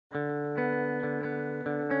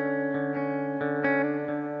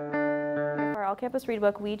all-campus read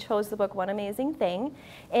book, we chose the book One Amazing Thing.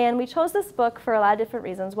 And we chose this book for a lot of different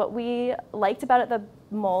reasons. What we liked about it the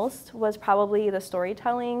most was probably the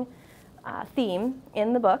storytelling theme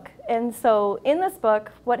in the book. And so in this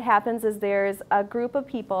book, what happens is there's a group of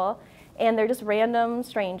people, and they're just random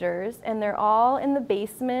strangers, and they're all in the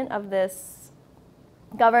basement of this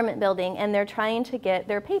government building, and they're trying to get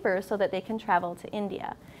their papers so that they can travel to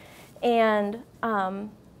India. And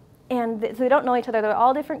so they don't know each other. They're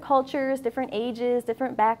all different cultures, different ages,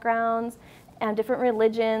 different backgrounds, and different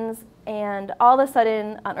religions, and all of a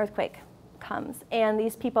sudden an earthquake comes, and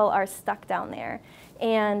these people are stuck down there.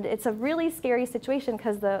 And it's a really scary situation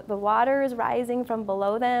because the water is rising from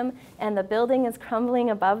below them, and the building is crumbling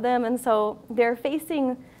above them, and so they're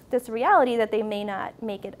facing this reality that they may not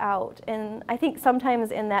make it out. And I think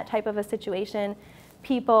sometimes in that type of a situation,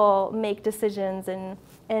 people make decisions and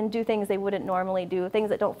do things they wouldn't normally do, things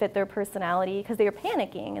that don't fit their personality, because they're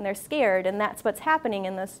panicking and they're scared, and that's what's happening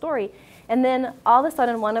in this story. And then all of a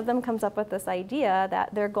sudden one of them comes up with this idea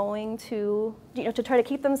that they're going to, to try to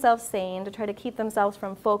keep themselves sane, to try to keep themselves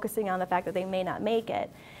from focusing on the fact that they may not make it.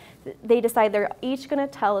 They decide they're each going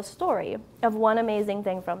to tell a story of one amazing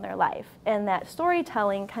thing from their life. And that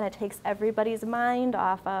storytelling kind of takes everybody's mind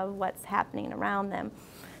off of what's happening around them.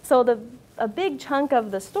 So a big chunk of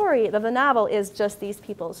the story, of the novel, is just these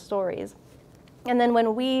people's stories. And then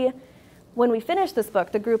when we finish this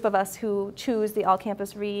book, the group of us who choose the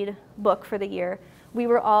all-campus read book for the year, we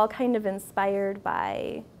were all kind of inspired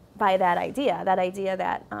by that idea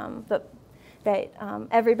that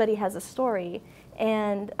everybody has a story.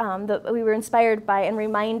 And we were inspired by and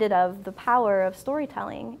reminded of the power of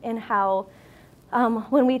storytelling, and how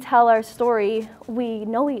when we tell our story, we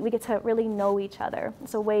get to really know each other.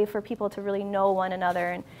 It's a way for people to really know one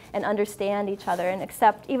another and understand each other and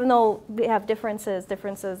accept, even though we have differences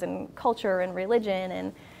in culture and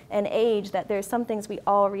religion and age, that there's some things we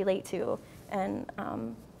all relate to. And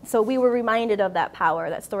so we were reminded of that power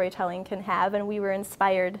that storytelling can have, and we were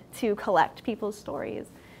inspired to collect people's stories.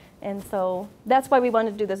 And so that's why we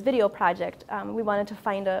wanted to do this video project. We wanted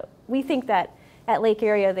to we think that at Lake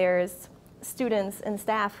Area there's students and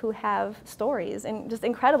staff who have stories, and just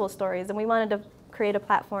incredible stories, and we wanted to create a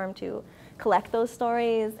platform to collect those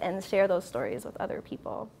stories and share those stories with other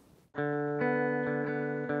people.